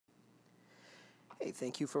Hey,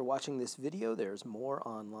 thank you for watching this video. There's more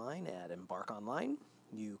online at Embark Online.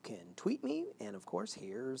 You can tweet me, and of course,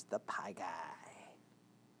 here's the Pie Guy.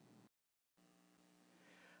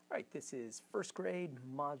 All right, this is first grade,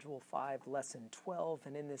 Module 5, Lesson 12,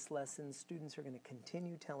 and in this lesson, students are going to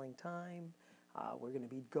continue telling time. We're going to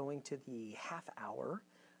be going to the half hour.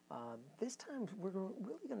 This time, we're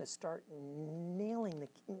really going to start nailing the,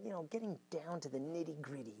 getting down to the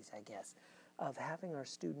nitty-gritties, I guess, of having our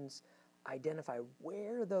students identify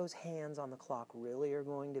where those hands on the clock really are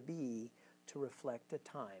going to be to reflect the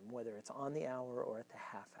time, whether it's on the hour or at the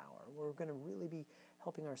half hour. We're going to really be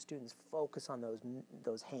helping our students focus on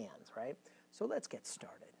those hands, right? So let's get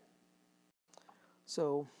started.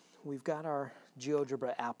 So we've got our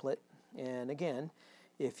Geogebra Applet, and again,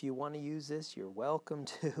 if you want to use this, you're welcome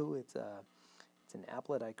to. It's an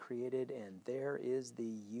applet I created, and there is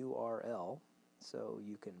the URL. So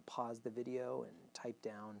you can pause the video and type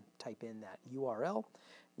in that URL.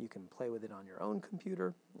 You can play with it on your own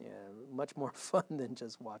computer. Yeah, much more fun than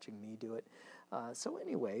just watching me do it. So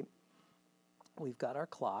anyway, we've got our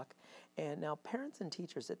clock. And now parents and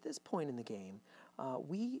teachers, at this point in the game,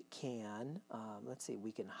 we can,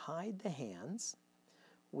 we can hide the hands.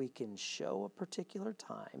 We can show a particular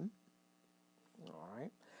time. All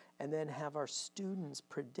right. And then have our students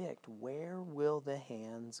predict where will the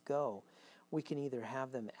hands go. We can either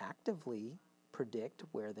have them actively predict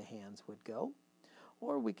where the hands would go,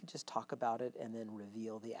 or we could just talk about it and then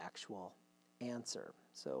reveal the actual answer.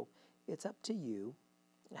 So it's up to you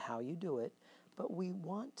how you do it, but we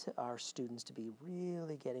want our students to be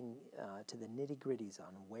really getting to the nitty-gritties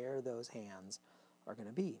on where those hands are going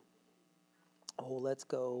to be. Oh, let's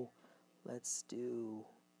do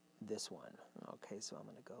this one. Okay, so I'm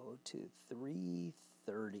going to go to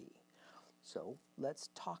 3:30. So let's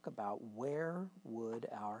talk about where would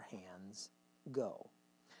our hands go.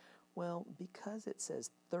 Well, because it says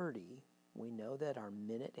 30, we know that our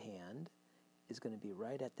minute hand is going to be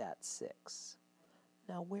right at that 6.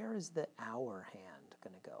 Now, where is the hour hand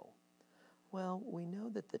going to go? Well, we know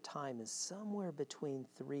that the time is somewhere between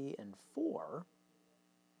 3 and 4.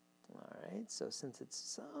 All right, so since it's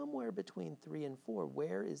somewhere between 3 and 4,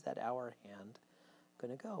 where is that hour hand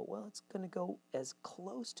going to go? Well, it's going to go as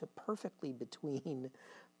close to perfectly between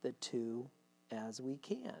the two as we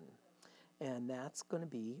can. And that's going to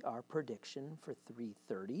be our prediction for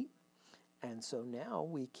 3:30. And so now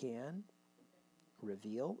we can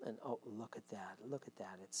reveal, and oh, look at that,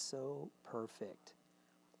 it's so perfect.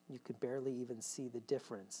 You could barely even see the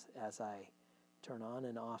difference as I turn on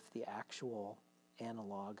and off the actual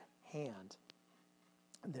analog hand.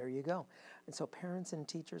 There you go. And so parents and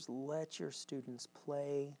teachers, let your students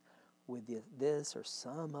play with this or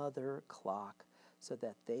some other clock so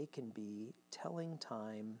that they can be telling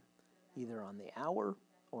time either on the hour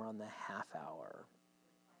or on the half hour.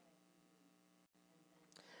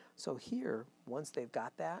 So here, once they've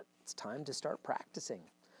got that, it's time to start practicing.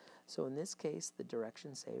 So in this case, the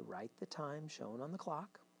directions say write the time shown on the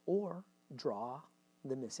clock or draw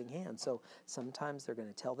the missing hand. So sometimes they're going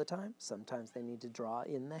to tell the time, sometimes they need to draw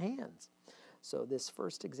in the hands. So this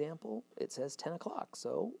first example, it says 10 o'clock,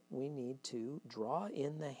 so we need to draw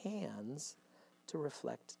in the hands to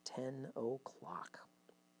reflect 10 o'clock.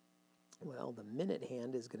 Well, the minute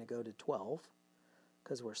hand is going to go to 12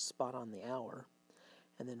 because we're spot on the hour.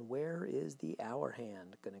 And then where is the hour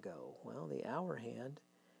hand going to go? Well, the hour hand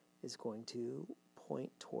is going to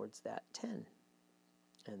point towards that 10.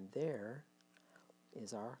 And there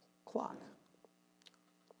is our clock.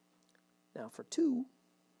 Now for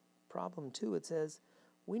problem 2, it says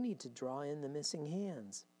we need to draw in the missing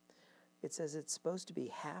hands. It says it's supposed to be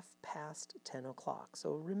 10 o'clock.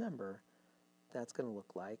 So remember, that's going to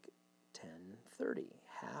look like 10:30,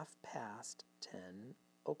 10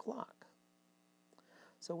 o'clock.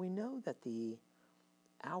 So we know that the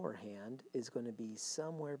hour hand is going to be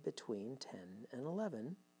somewhere between 10 and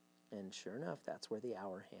 11, and sure enough, that's where the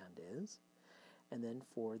hour hand is. And then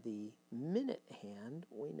for the minute hand,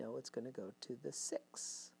 we know it's going to go to the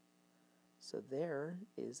 6. So there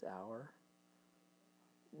is our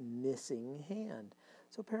missing hand.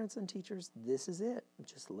 So parents and teachers, this is it.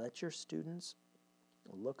 Just let your students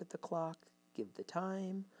look at the clock, give the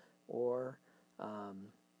time, or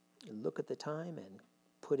look at the time and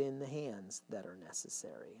put in the hands that are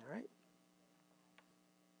necessary, all right?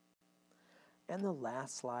 And the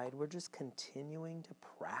last slide, we're just continuing to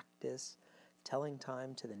practice telling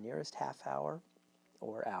time to the nearest half hour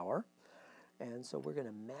or hour. And so we're going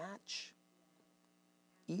to match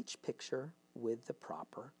each picture with the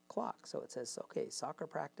proper clock. So it says, okay, soccer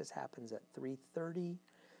practice happens at 3:30.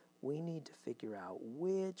 We need to figure out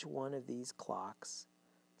which one of these clocks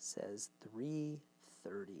says 3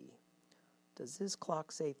 5:30. Does this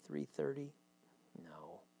clock say 3:30?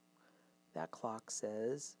 No. That clock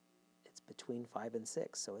says it's between 5 and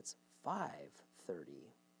 6, so it's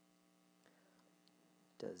 5:30.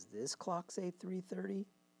 Does this clock say 3:30?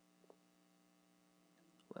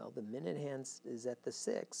 Well, the minute hand is at the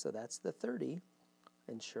 6, so that's the 30.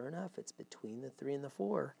 And sure enough, it's between the 3 and the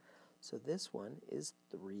 4. So this one is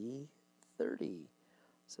 3:30.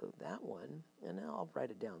 So that one, and now I'll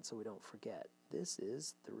write it down so we don't forget. This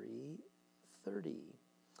is 3:30.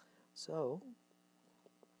 So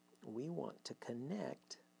we want to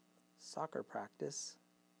connect soccer practice,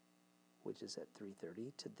 which is at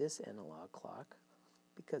 3:30, to this analog clock,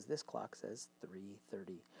 because this clock says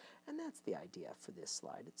 3:30. And that's the idea for this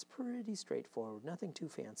slide. It's pretty straightforward, nothing too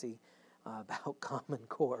fancy about Common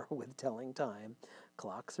Core with telling time.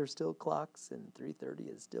 Clocks are still clocks, and 3:30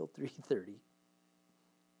 is still 3:30.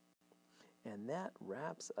 And that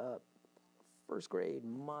wraps up first grade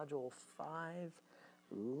Module 5,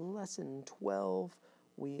 Lesson 12.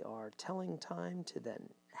 We are telling time to the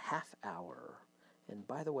half hour. And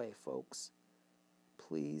by the way, folks,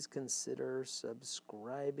 please consider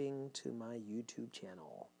subscribing to my YouTube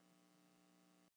channel.